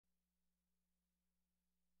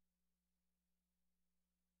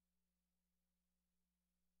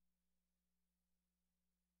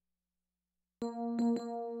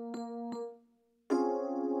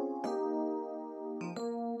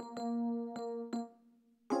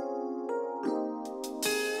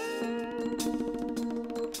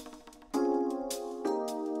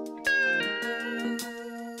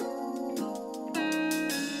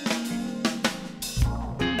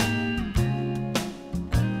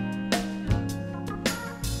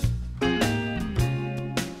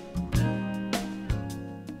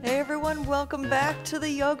Welcome back to the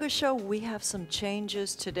Yoga Show. We have some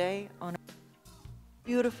changes today on a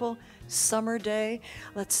beautiful summer day.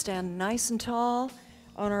 Let's stand nice and tall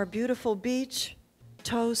on our beautiful beach,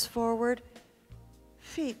 toes forward,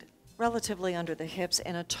 feet relatively under the hips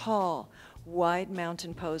in a tall, wide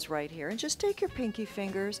mountain pose right here. And just take your pinky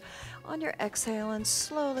fingers on your exhale and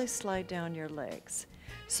slowly slide down your legs.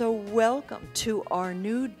 So welcome to our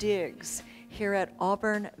new digs here at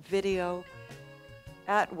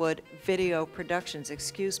Atwood Video Productions,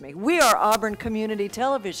 excuse me. We are Auburn Community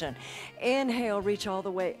Television. Inhale, reach all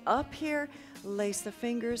the way up here, lace the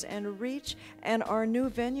fingers and reach. And our new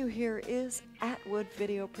venue here is Atwood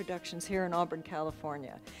Video Productions here in Auburn,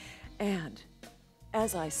 California. And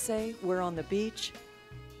as I say, we're on the beach.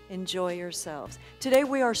 Enjoy yourselves. Today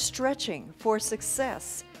we are stretching for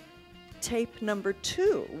success. Tape number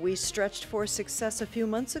 2. We stretched for success a few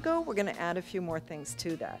months ago. We're going to add a few more things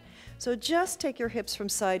to that. So just take your hips from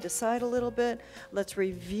side to side a little bit. Let's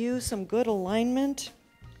review some good alignment.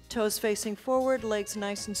 Toes facing forward, legs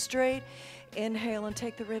nice and straight. Inhale and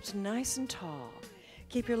take the ribs nice and tall.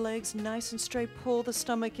 Keep your legs nice and straight. Pull the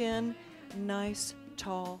stomach in. Nice,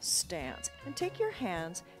 tall stance. And take your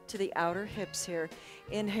hands to the outer hips here.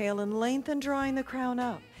 Inhale and lengthen, drawing the crown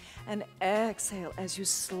up. And exhale as you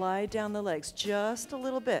slide down the legs just a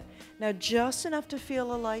little bit. Now just enough to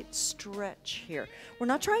feel a light stretch here. We're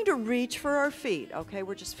not trying to reach for our feet, okay?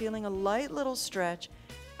 We're just feeling a light little stretch,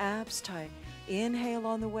 abs tight. Inhale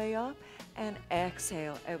on the way up and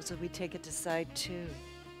exhale as we take it to side 2.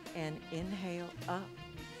 And inhale up,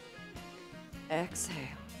 exhale,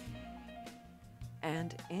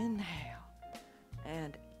 and inhale,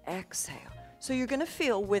 and exhale. So you're going to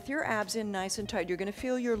feel, with your abs in nice and tight, you're going to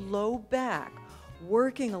feel your low back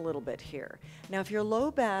working a little bit here. Now, if your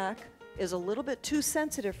low back is a little bit too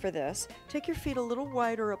sensitive for this, take your feet a little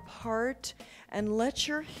wider apart and let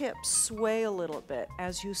your hips sway a little bit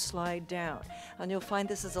as you slide down. And you'll find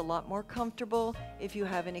this is a lot more comfortable if you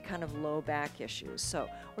have any kind of low back issues. So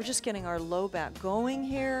we're just getting our low back going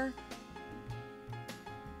here.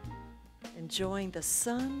 Enjoying the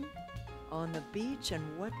sun on the beach, and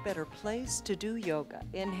what better place to do yoga?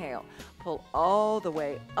 Inhale, pull all the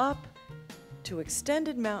way up to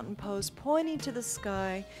extended mountain pose, pointing to the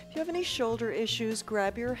sky. If you have any shoulder issues,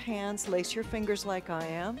 grab your hands, lace your fingers like I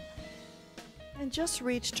am, and just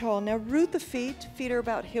reach tall. Now root the feet. Feet are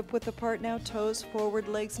about hip width apart now, toes forward,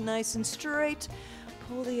 legs nice and straight.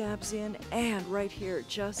 Pull the abs in, and right here,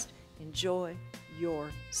 just enjoy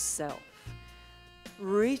yourself.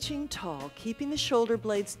 Reaching tall, keeping the shoulder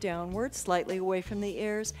blades downward, slightly away from the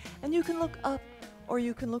ears, and you can look up or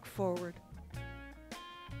you can look forward.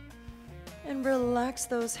 And relax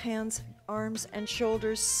those hands, arms, and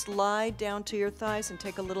shoulders. Slide down to your thighs and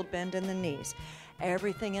take a little bend in the knees.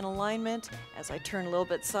 Everything in alignment. As I turn a little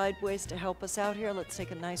bit sideways to help us out here, let's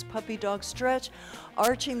take a nice puppy dog stretch,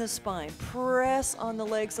 arching the spine. Press on the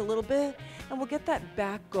legs a little bit, and we'll get that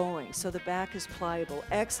back going so the back is pliable.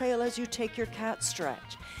 Exhale as you take your cat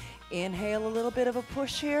stretch. Inhale, a little bit of a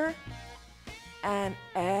push here, and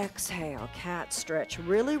exhale, cat stretch,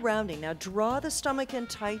 really rounding. Now draw the stomach in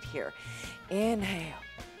tight here. Inhale.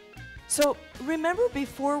 So remember,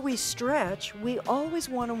 before we stretch, we always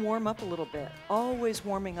want to warm up a little bit, always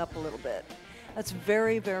warming up a little bit. That's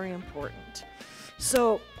very, very important.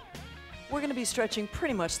 So we're going to be stretching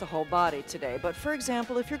pretty much the whole body today. But for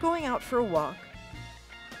example, if you're going out for a walk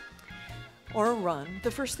or a run,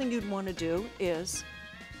 the first thing you'd want to do is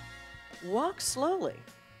walk slowly.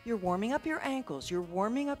 You're warming up your ankles, you're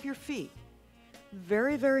warming up your feet.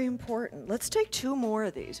 Very, very important. Let's take 2 more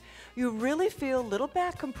of these. You really feel little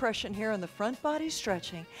back compression here on the front body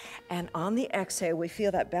stretching, and on the exhale, we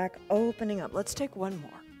feel that back opening up. Let's take 1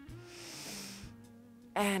 more.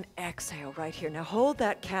 And exhale right here. Now hold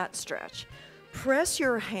that cat stretch. Press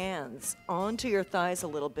your hands onto your thighs a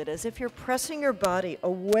little bit as if you're pressing your body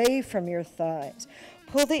away from your thighs.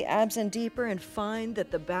 Pull the abs in deeper and find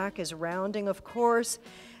that the back is rounding, of course.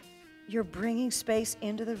 You're bringing space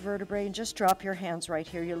into the vertebrae, and just drop your hands right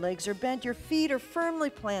here. Your legs are bent, your feet are firmly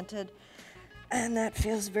planted, and that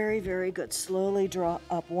feels very, very good. Slowly draw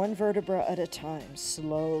up 1 vertebra at a time,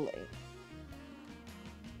 slowly.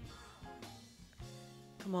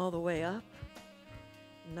 Come all the way up,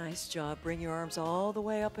 Nice job. Bring your arms all the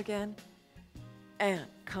way up again. And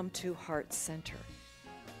come to heart center.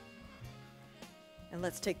 And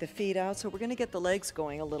let's take the feet out. So we're going to get the legs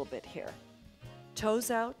going a little bit here.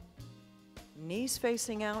 Toes out, knees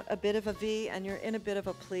facing out, a bit of a V, and you're in a bit of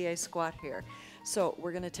a plie squat here. So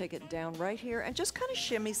we're going to take it down right here and just kind of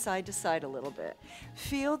shimmy side to side a little bit.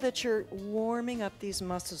 Feel that you're warming up these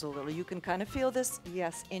muscles a little. You can kind of feel this,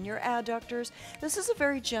 yes, in your adductors. This is a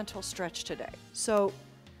very gentle stretch today. So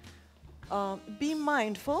be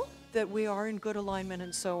mindful that we are in good alignment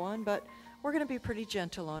and so on, but we're going to be pretty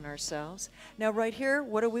gentle on ourselves. Now right here,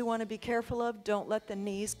 what do we want to be careful of? Don't let the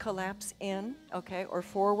knees collapse in, okay, or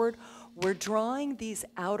forward. We're drawing these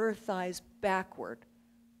outer thighs backward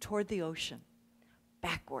toward the ocean.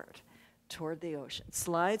 Backward toward the ocean.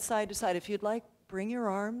 Slide side to side. If you'd like, bring your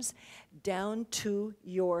arms down to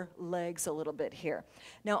your legs a little bit here.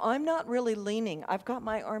 Now I'm not really leaning. I've got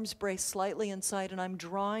my arms braced slightly inside and I'm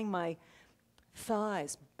drawing my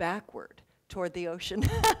thighs backward toward the ocean.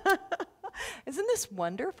 Isn't this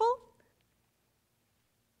wonderful?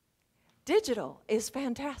 Digital is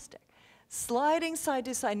fantastic. Sliding side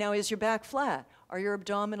to side. Now, is your back flat? Are your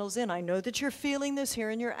abdominals in? I know that you're feeling this here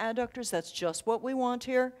in your adductors. That's just what we want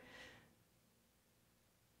here.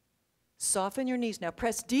 Soften your knees. Now,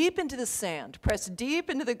 press deep into the sand. Press deep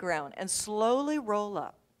into the ground and slowly roll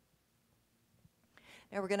up.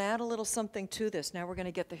 Now we're going to add a little something to this. Now we're going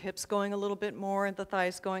to get the hips going a little bit more and the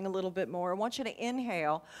thighs going a little bit more. I want you to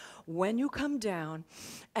inhale when you come down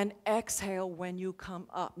and exhale when you come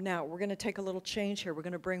up. Now we're going to take a little change here. We're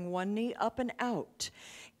going to bring one knee up and out.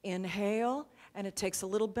 Inhale, and it takes a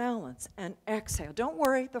little balance. And exhale. Don't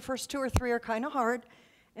worry, the first 2 or 3 are kind of hard.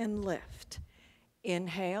 And lift.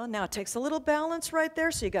 Inhale. Now it takes a little balance right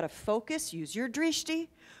there, so you got to focus. Use your drishti.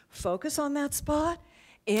 Focus on that spot.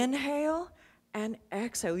 Inhale. And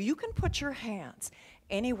exhale. You can put your hands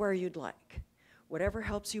anywhere you'd like, whatever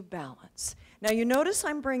helps you balance. Now you notice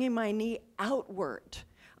I'm bringing my knee outward.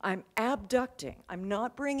 I'm abducting. I'm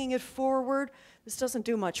not bringing it forward. This doesn't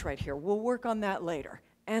do much right here. We'll work on that later.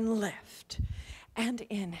 And lift. And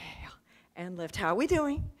inhale. And lift. How are we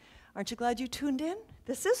doing? Aren't you glad you tuned in?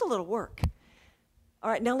 This is a little work. All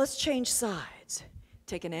right, now let's change sides.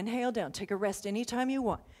 Take an inhale down. Take a rest anytime you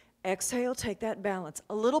want. Exhale, take that balance.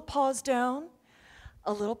 A little pause down.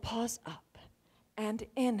 A little pause up, and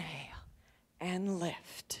inhale, and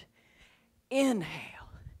lift. Inhale,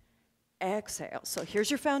 exhale. So here's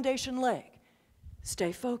your foundation leg.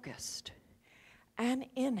 Stay focused. And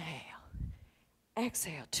inhale,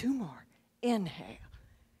 exhale. 2 more. Inhale,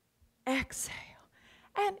 exhale,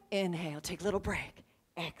 and inhale. Take a little break.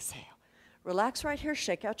 Exhale. Relax right here.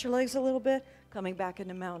 Shake out your legs a little bit. Coming back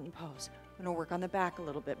into mountain pose. I'm going to work on the back a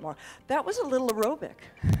little bit more. That was a little aerobic,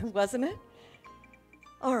 wasn't it?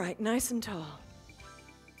 All right, nice and tall.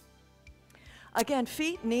 Again,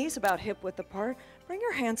 feet, knees about hip width apart. Bring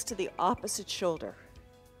your hands to the opposite shoulder,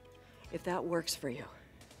 if that works for you.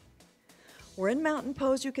 We're in mountain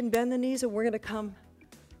pose. You can bend the knees, and we're going to come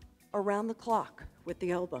around the clock with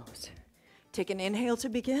the elbows. Take an inhale to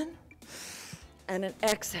begin, and an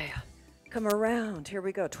exhale. Come around. Here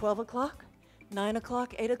we go. 12 o'clock, 9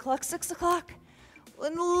 o'clock, 8 o'clock, 6 o'clock.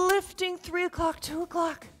 And lifting 3 o'clock, 2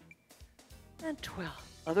 o'clock, and 12.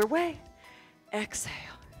 Other way. Exhale.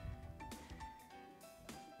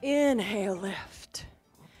 Inhale, lift.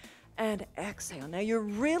 And exhale. Now you're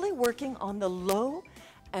really working on the low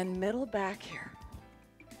and middle back here.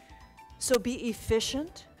 So be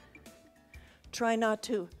efficient. Try not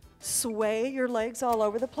to sway your legs all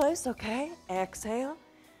over the place, okay? Exhale.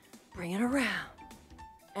 Bring it around.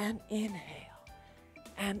 And inhale.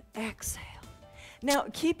 And exhale. Now,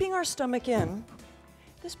 keeping our stomach in,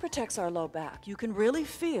 this protects our low back. You can really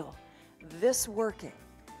feel this working.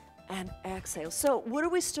 And exhale. So what are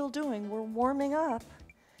we still doing? We're warming up.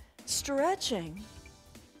 Stretching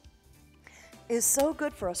is so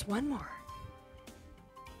good for us. One more.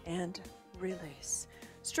 And release.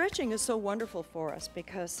 Stretching is so wonderful for us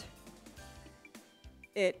because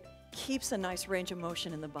it keeps a nice range of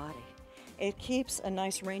motion in the body. It keeps a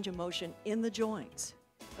nice range of motion in the joints.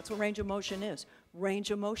 That's what range of motion is.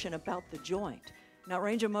 Range of motion about the joint. Not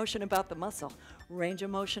range of motion about the muscle, range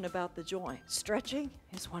of motion about the joint. Stretching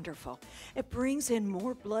is wonderful. It brings in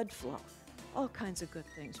more blood flow, all kinds of good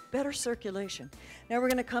things, better circulation. Now we're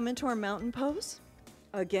going to come into our mountain pose.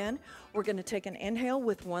 Again, we're going to take an inhale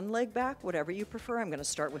with one leg back, whatever you prefer. I'm going to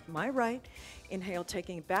start with my right. Inhale,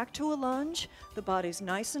 taking it back to a lunge. The body's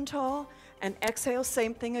nice and tall. And exhale,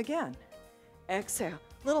 same thing again. Exhale.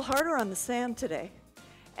 A little harder on the sand today.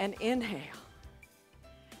 And inhale.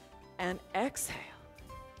 And exhale.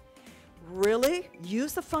 Really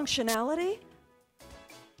use the functionality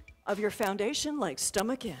of your foundation leg,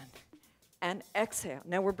 stomach in, and exhale.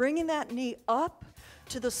 Now we're bringing that knee up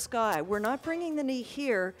to the sky. We're not bringing the knee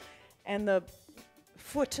here and the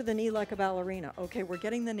foot to the knee like a ballerina. Okay, we're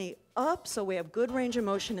getting the knee up so we have good range of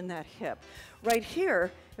motion in that hip. Right here,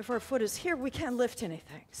 if our foot is here, we can't lift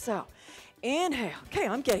anything. So inhale. Okay,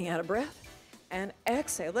 I'm getting out of breath. And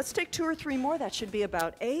exhale. Let's take 2 or 3 more. That should be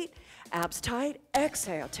about 8. Abs tight.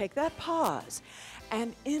 Exhale. Take that pause.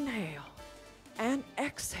 And inhale. And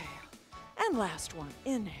exhale. And last one.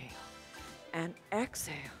 Inhale. And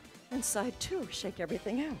exhale. And side 2. Shake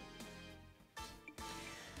everything out.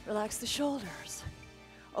 Relax the shoulders.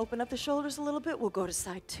 Open up the shoulders a little bit. We'll go to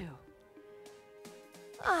side 2.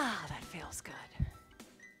 Ah, that feels good.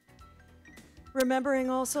 Remembering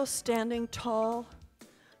also standing tall.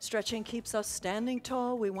 Stretching keeps us standing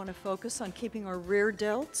tall. We want to focus on keeping our rear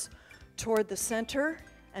delts toward the center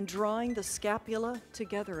and drawing the scapula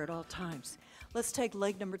together at all times. Let's take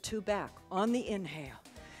leg number 2 back on the inhale.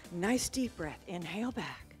 Nice deep breath. Inhale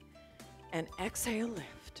back and exhale,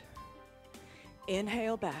 lift.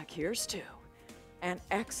 Inhale back. Here's 2. And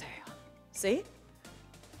exhale. See?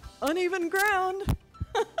 Uneven ground.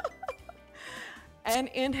 And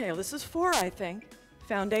inhale. This is 4, I think.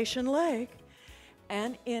 Foundation leg.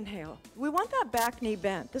 And inhale. We want that back knee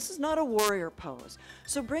bent. This is not a warrior pose.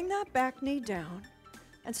 So bring that back knee down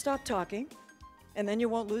and stop talking. And then you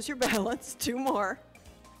won't lose your balance. 2 more.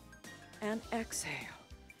 And exhale.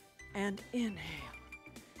 And inhale.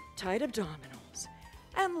 Tight abdominals.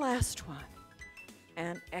 And last one.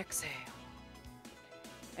 And exhale.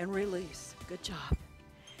 And release. Good job.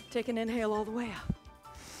 Take an inhale all the way up.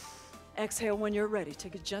 Exhale when you're ready.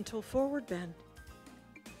 Take a gentle forward bend.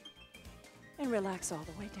 And relax all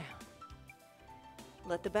the way down.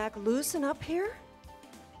 Let the back loosen up here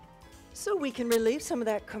so we can relieve some of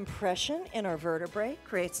that compression in our vertebrae,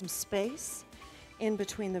 create some space in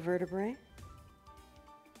between the vertebrae.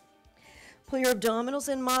 Pull your abdominals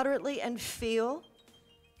in moderately and feel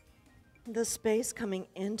the space coming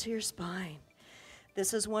into your spine.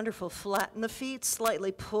 This is wonderful. Flatten the feet,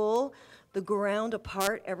 slightly pull the ground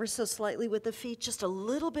apart ever so slightly with the feet, just a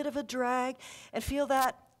little bit of a drag, and feel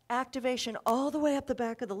that activation all the way up the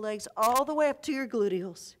back of the legs, all the way up to your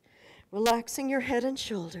gluteals. Relaxing your head and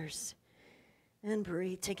shoulders. And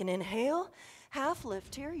breathe. Take an inhale, half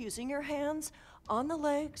lift here, using your hands on the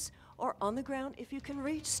legs or on the ground. If you can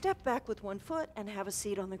reach, step back with 1 foot and have a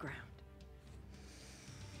seat on the ground.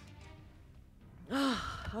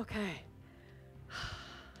 Okay.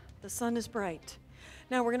 The sun is bright.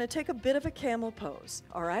 Now we're going to take a bit of a camel pose,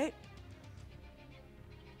 all right?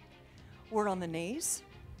 We're on the knees.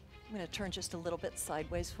 I'm going to turn just a little bit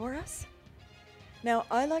sideways for us. Now,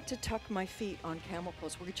 I like to tuck my feet on camel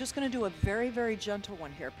pose. We're just going to do a very, very gentle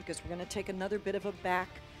one here because we're going to take another bit of a back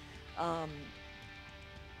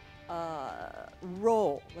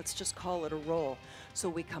roll. Let's just call it a roll. So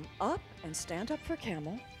we come up and stand up for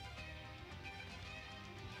camel.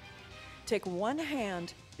 Take one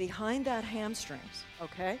hand behind that hamstrings,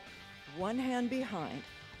 okay? One hand behind.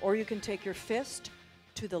 Or you can take your fist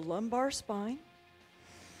to the lumbar spine.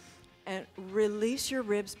 And release your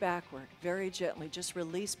ribs backward, very gently. Just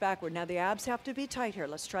release backward. Now the abs have to be tight here.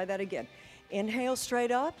 Let's try that again. Inhale straight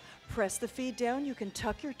up, press the feet down. You can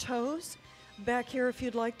tuck your toes back here if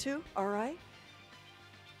you'd like to, all right?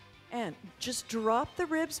 And just drop the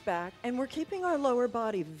ribs back, and we're keeping our lower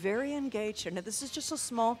body very engaged here. Now this is just a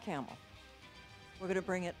small camel. We're gonna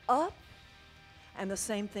bring it up, and the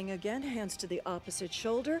same thing again, hands to the opposite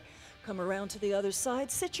shoulder. Come around to the other side,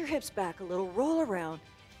 sit your hips back a little, roll around,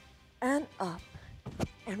 and up,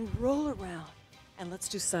 and roll around. And let's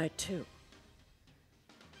do side 2.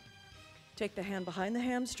 Take the hand behind the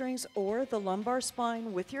hamstrings or the lumbar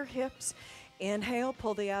spine with your hips. Inhale,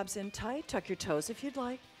 pull the abs in tight, tuck your toes if you'd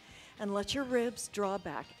like, and let your ribs draw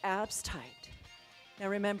back, abs tight. Now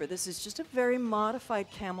remember, this is just a very modified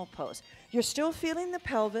camel pose. You're still feeling the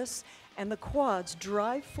pelvis and the quads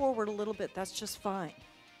drive forward a little bit. That's just fine.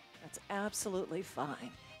 That's absolutely fine.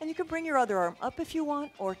 And you can bring your other arm up if you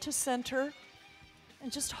want, or to center.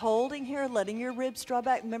 And just holding here, letting your ribs draw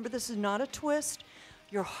back. Remember, this is not a twist.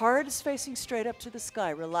 Your heart is facing straight up to the sky.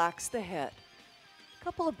 Relax the head. A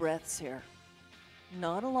couple of breaths here.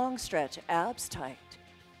 Not a long stretch, abs tight.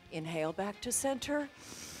 Inhale back to center.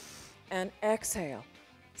 And exhale.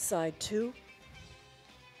 Side 2.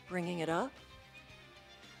 Bringing it up.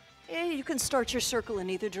 You can start your circle in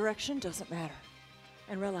either direction, doesn't matter.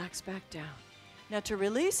 And relax back down. Now to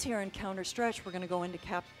release here and counter stretch, we're going to go into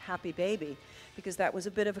happy baby because that was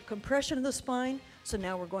a bit of a compression of the spine. So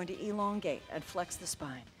now we're going to elongate and flex the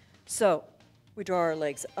spine. So we draw our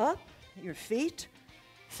legs up, your feet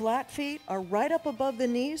Flat feet are right up above the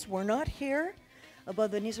knees. We're not here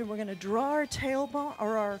above the knees, and we're going to draw our tailbone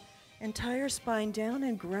or our entire spine down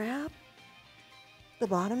and grab the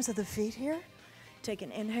bottoms of the feet here. Take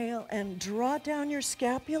an inhale and draw down your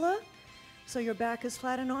scapula so your back is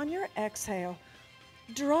flat, and on your exhale,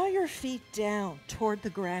 draw your feet down toward the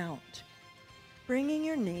ground, bringing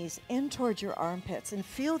your knees in towards your armpits, and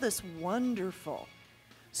feel this wonderful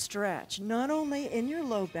stretch, not only in your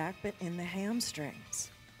low back, but in the hamstrings.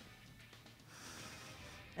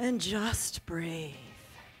 And just breathe.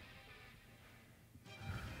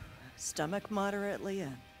 Stomach moderately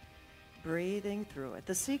in, breathing through it.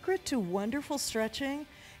 The secret to wonderful stretching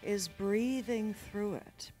is breathing through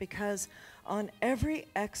it, because on every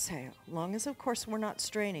exhale, long as of course we're not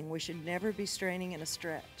straining, we should never be straining in a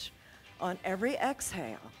stretch. On every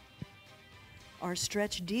exhale, our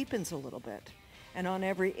stretch deepens a little bit. And on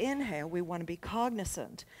every inhale, we want to be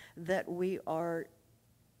cognizant that we are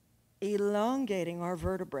elongating our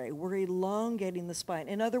vertebrae. We're elongating the spine.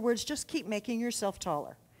 In other words, just keep making yourself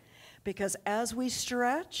taller. Because as we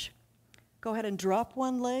stretch, go ahead and drop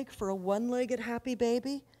one leg for a one-legged happy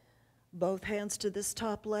baby. Both hands to this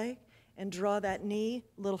top leg, and draw that knee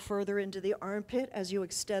a little further into the armpit as you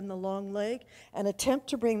extend the long leg, and attempt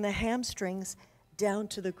to bring the hamstrings down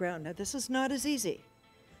to the ground. Now, this is not as easy.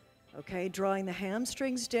 Okay, drawing the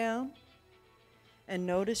hamstrings down, and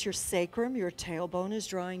notice your sacrum, your tailbone is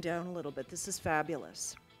drawing down a little bit. This is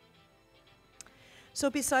fabulous. So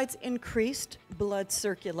besides increased blood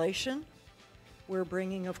circulation, we're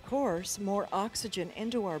bringing, of course, more oxygen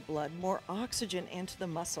into our blood, more oxygen into the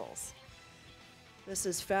muscles. This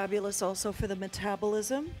is fabulous also for the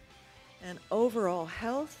metabolism and overall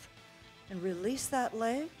health. And release that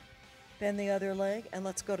leg, bend the other leg, and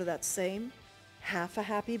let's go to that same half a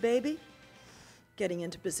happy baby. Getting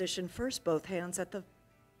into position first, both hands at the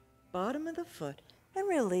bottom of the foot, and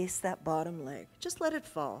release that bottom leg. Just let it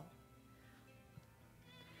fall.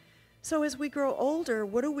 So as we grow older,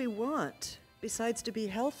 what do we want? Besides to be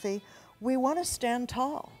healthy, we want to stand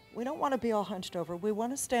tall. We don't want to be all hunched over. We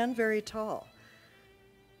want to stand very tall,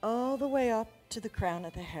 all the way up to the crown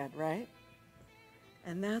of the head, right?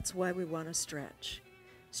 And that's why we want to stretch.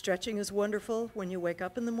 Stretching is wonderful when you wake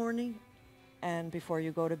up in the morning and before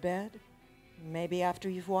you go to bed, maybe after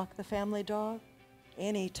you've walked the family dog,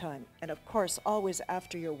 anytime. And of course, always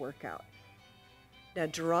after your workout. Now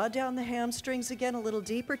draw down the hamstrings again a little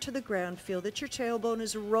deeper to the ground. Feel that your tailbone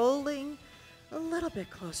is rolling a little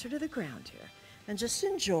bit closer to the ground here. And just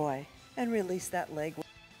enjoy and release that leg.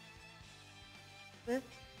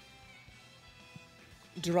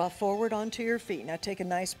 Draw forward onto your feet. Now take a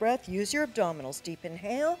nice breath. Use your abdominals. Deep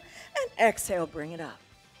inhale and exhale. Bring it up.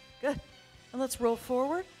 Good. And let's roll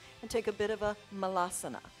forward and take a bit of a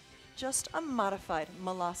malasana. Just a modified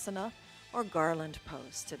malasana or garland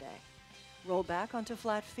pose today. Roll back onto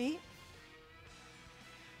flat feet.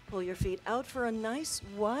 Pull your feet out for a nice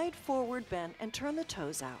wide forward bend and turn the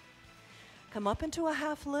toes out. Come up into a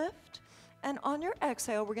half lift, and on your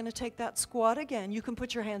exhale, we're going to take that squat again. You can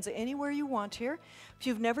put your hands anywhere you want here. If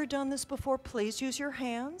you've never done this before, please use your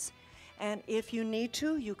hands. And if you need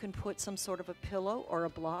to, you can put some sort of a pillow or a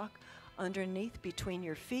block underneath between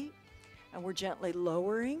your feet. And we're gently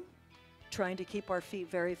lowering, trying to keep our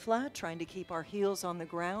feet very flat, trying to keep our heels on the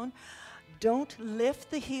ground. Don't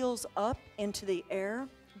lift the heels up into the air,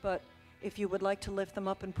 but if you would like to lift them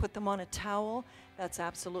up and put them on a towel, that's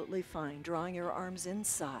absolutely fine. Drawing your arms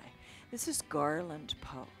inside. This is garland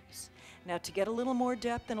pose. Now to get a little more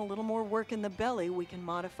depth and a little more work in the belly, we can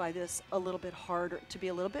modify this a little bit harder, to be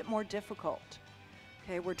a little bit more difficult.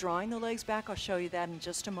 Okay, we're drawing the legs back. I'll show you that in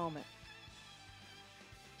just a moment.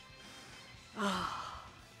 Ah,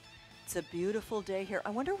 it's a beautiful day here. I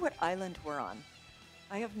wonder what island we're on.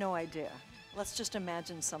 I have no idea. Let's just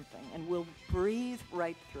imagine something, and we'll breathe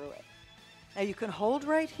right through it. Now you can hold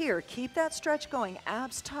right here. Keep that stretch going,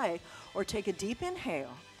 abs tight, or take a deep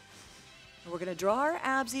inhale. And we're going to draw our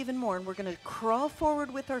abs even more, and we're going to crawl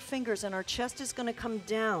forward with our fingers, and our chest is going to come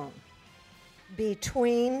down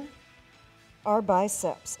between our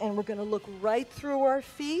biceps. And we're going to look right through our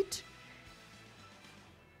feet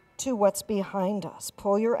to what's behind us.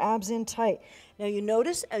 Pull your abs in tight. Now you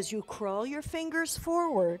notice as you crawl your fingers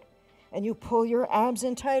forward and you pull your abs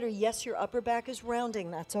in tighter, yes, your upper back is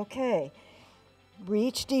rounding. That's okay.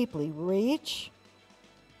 Reach deeply. Reach.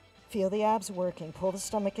 Feel the abs working. Pull the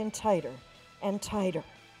stomach in tighter and tighter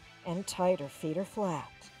and tighter. Feet are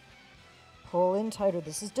flat. Pull in tighter.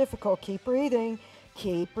 This is difficult. Keep breathing.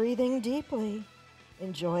 Keep breathing deeply.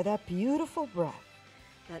 Enjoy that beautiful breath,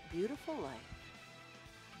 that beautiful life.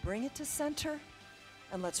 Bring it to center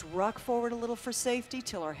And let's rock forward a little for safety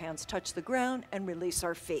till our hands touch the ground and release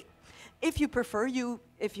our feet. If you prefer,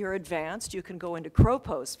 if you're advanced, you can go into crow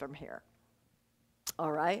pose from here.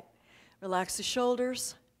 All right, relax the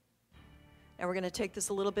shoulders. And we're going to take this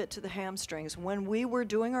a little bit to the hamstrings. When we were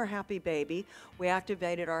doing our happy baby, we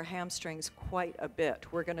activated our hamstrings quite a bit.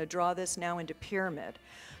 We're going to draw this now into pyramid.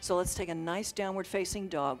 So let's take a nice downward facing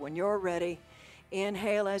dog. When you're ready,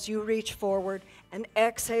 inhale as you reach forward and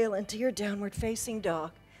exhale into your downward facing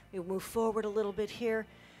dog. You'll move forward a little bit here,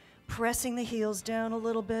 pressing the heels down a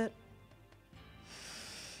little bit.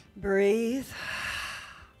 Breathe.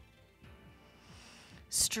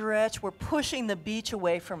 Stretch. We're pushing the beach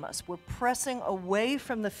away from us. We're pressing away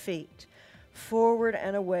from the feet, forward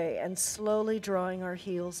and away, and slowly drawing our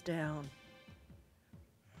heels down.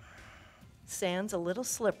 Sand's a little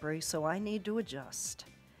slippery, so I need to adjust.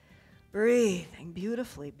 Breathing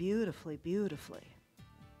beautifully, beautifully, beautifully.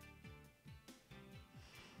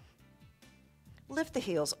 Lift the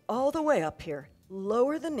heels all the way up here.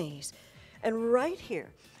 Lower the knees. And right here,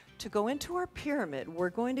 to go into our pyramid, we're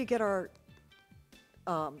going to get our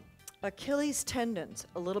Achilles tendons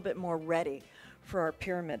a little bit more ready for our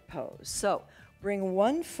pyramid pose. So bring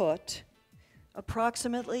one foot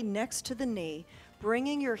approximately next to the knee,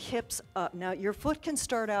 bringing your hips up. Now your foot can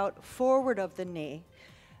start out forward of the knee.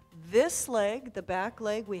 This leg, the back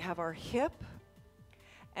leg, we have our hip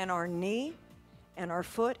and our knee and our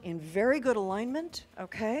foot in very good alignment,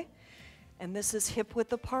 okay? And this is hip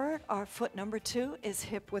width apart. Our foot number 2 is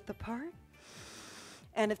hip width apart.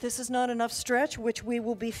 And if this is not enough stretch, which we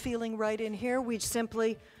will be feeling right in here, we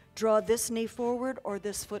simply draw this knee forward or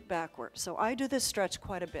this foot backward. So I do this stretch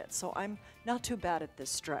quite a bit, so I'm not too bad at this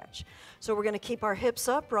stretch. So we're going to keep our hips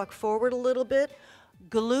up, rock forward a little bit,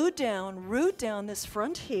 glue down, root down this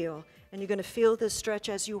front heel, and you're going to feel this stretch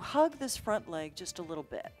as you hug this front leg just a little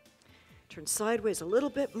bit. Turn sideways a little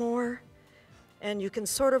bit more, and you can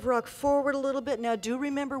sort of rock forward a little bit. Now do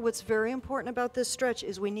remember what's very important about this stretch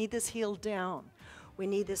is we need this heel down. We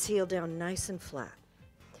need this heel down nice and flat.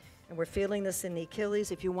 And we're feeling this in the Achilles.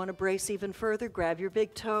 If you want to brace even further, grab your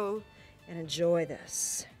big toe and enjoy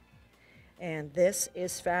this. And this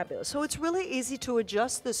is fabulous. So it's really easy to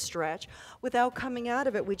adjust this stretch without coming out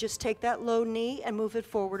of it. We just take that low knee and move it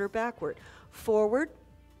forward or backward. Forward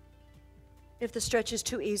if the stretch is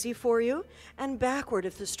too easy for you, and backward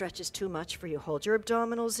if the stretch is too much for you. Hold your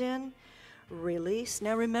abdominals in, release.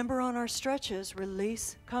 Now remember on our stretches,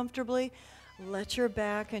 release comfortably. Let your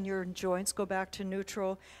back and your joints go back to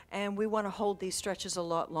neutral, and we want to hold these stretches a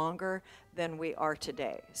lot longer than we are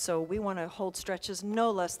today. So we want to hold stretches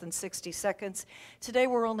no less than 60 seconds. Today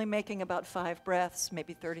we're only making about 5 breaths,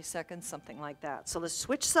 maybe 30 seconds, something like that. So let's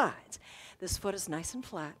switch sides. This foot is nice and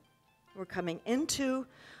flat. We're coming into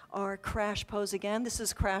our crash pose again. This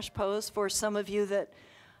is crash pose. For some of you that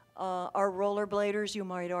are rollerbladers, you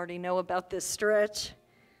might already know about this stretch.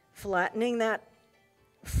 Flattening that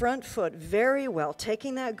front foot very well,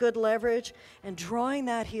 taking that good leverage and drawing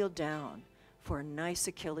that heel down for a nice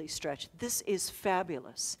Achilles stretch. This is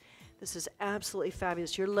fabulous. This is absolutely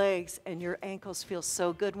fabulous. Your legs and your ankles feel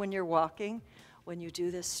so good when you're walking, when you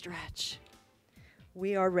do this stretch.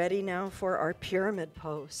 We are ready now for our pyramid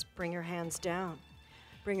pose. Bring your hands down.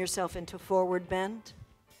 Bring yourself into forward bend.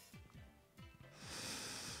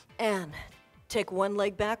 And take one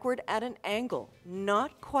leg backward at an angle,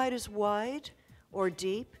 not quite as wide or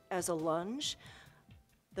deep as a lunge.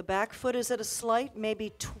 The back foot is at a slight,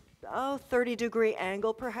 maybe 30-degree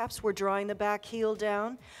angle perhaps. We're drawing the back heel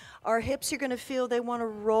down. Our hips, you're going to feel they want to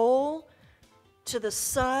roll to the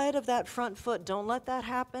side of that front foot. Don't let that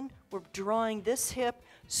happen. We're drawing this hip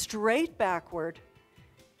straight backward,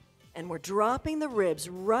 and we're dropping the ribs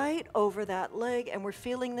right over that leg, and we're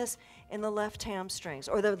feeling this in the left hamstrings,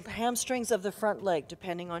 or the hamstrings of the front leg,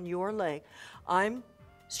 depending on your leg. I'm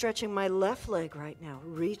stretching my left leg right now,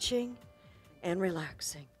 reaching and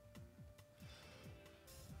relaxing.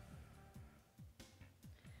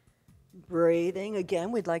 Breathing. Again,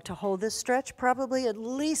 we'd like to hold this stretch probably at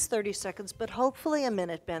least 30 seconds, but hopefully a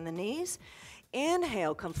minute. Bend the knees.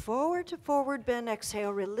 Inhale, come forward to forward bend.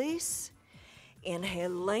 Exhale, release.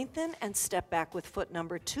 Inhale, lengthen, and step back with foot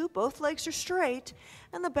number 2. Both legs are straight,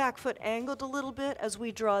 and the back foot angled a little bit as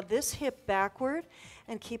we draw this hip backward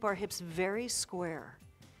and keep our hips very square.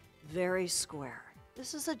 Very square.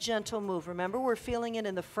 This is a gentle move. Remember, we're feeling it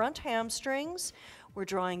in the front hamstrings. We're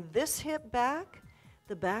drawing this hip back.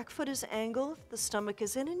 The back foot is angled. The stomach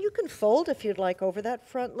is in, and you can fold if you'd like over that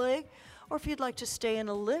front leg, or if you'd like to stay in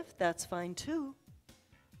a lift, that's fine too.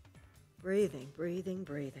 Breathing, breathing,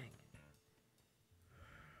 breathing.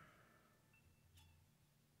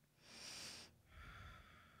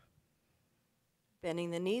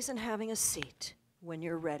 Bending the knees and having a seat when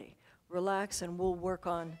you're ready. Relax, and we'll work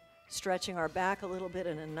on stretching our back a little bit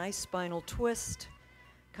in a nice spinal twist.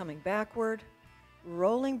 Coming backward,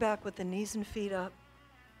 rolling back with the knees and feet up.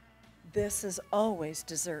 This is always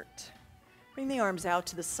dessert. Bring the arms out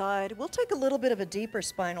to the side. We'll take a little bit of a deeper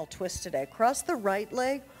spinal twist today. Cross the right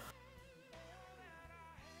leg.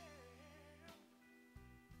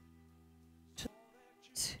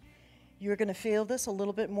 You're going to feel this a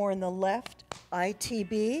little bit more in the left,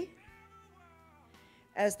 ITB,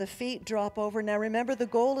 as the feet drop over. Now remember, the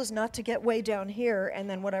goal is not to get way down here and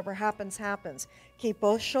then whatever happens, happens. Keep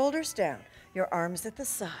both shoulders down, your arms at the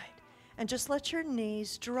side, and just let your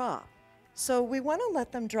knees drop. So we want to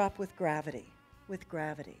let them drop with gravity,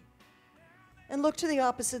 And look to the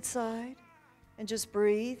opposite side and just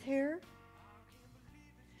breathe here.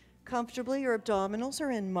 Comfortably, your abdominals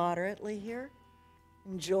are in moderately here.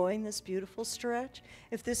 Enjoying this beautiful stretch.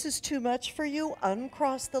 If this is too much for you,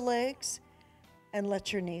 uncross the legs and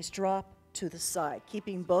let your knees drop to the side,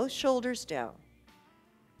 keeping both shoulders down.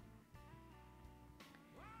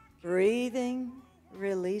 Breathing,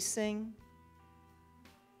 releasing.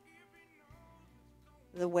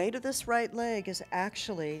 The weight of this right leg is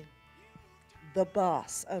actually the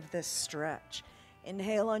boss of this stretch.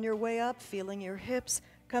 Inhale on your way up, feeling your hips.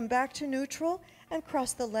 Come back to neutral and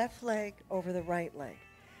cross the left leg over the right leg.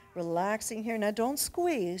 Relaxing here. Now don't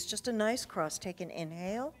squeeze, just a nice cross. Take an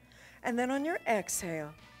inhale, and then on your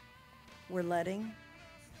exhale, we're letting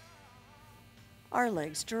our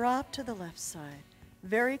legs drop to the left side,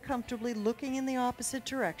 very comfortably looking in the opposite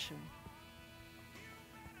direction.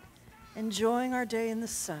 Enjoying our day in the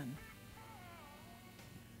sun.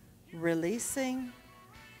 Releasing,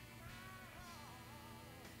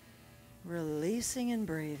 releasing and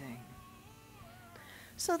breathing.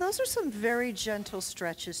 So those are some very gentle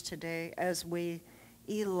stretches today as we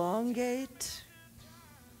elongate.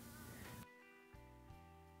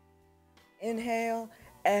 Inhale,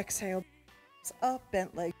 exhale, up,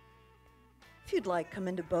 bent leg. If you'd like, come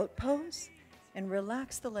into boat pose and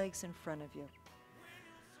relax the legs in front of you.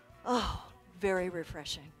 Oh, very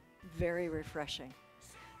refreshing, very refreshing.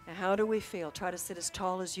 Now, how do we feel? Try to sit as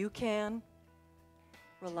tall as you can.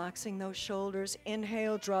 Relaxing those shoulders.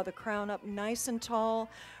 Inhale, draw the crown up nice and tall.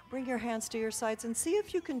 Bring your hands to your sides and see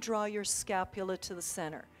if you can draw your scapula to the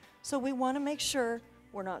center. So we want to make sure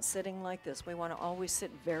we're not sitting like this. We want to always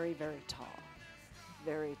sit very, very tall.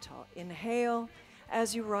 Very tall. Inhale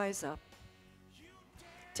as you rise up.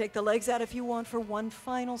 Take the legs out if you want for one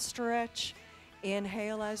final stretch.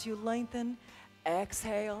 Inhale as you lengthen.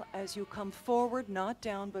 Exhale as you come forward, not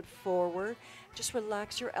down, but forward. Just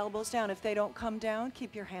relax your elbows down. If they don't come down,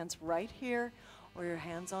 keep your hands right here or your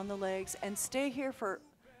hands on the legs and stay here for,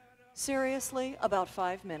 seriously, about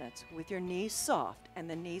 5 minutes with your knees soft and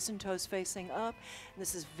the knees and toes facing up. And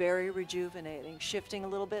this is very rejuvenating. Shifting a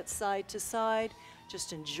little bit side to side,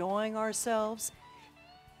 just enjoying ourselves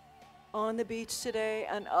on the beach today,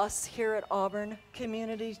 and us here at Auburn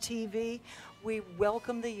Community TV. We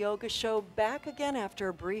welcome the Yoga Show back again after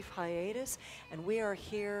a brief hiatus, and we are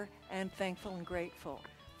here and thankful and grateful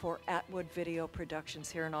for Atwood Video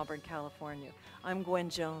Productions here in Auburn, California. I'm Gwen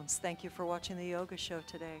Jones. Thank you for watching the Yoga Show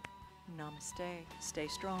today. Namaste. Stay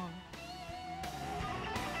strong.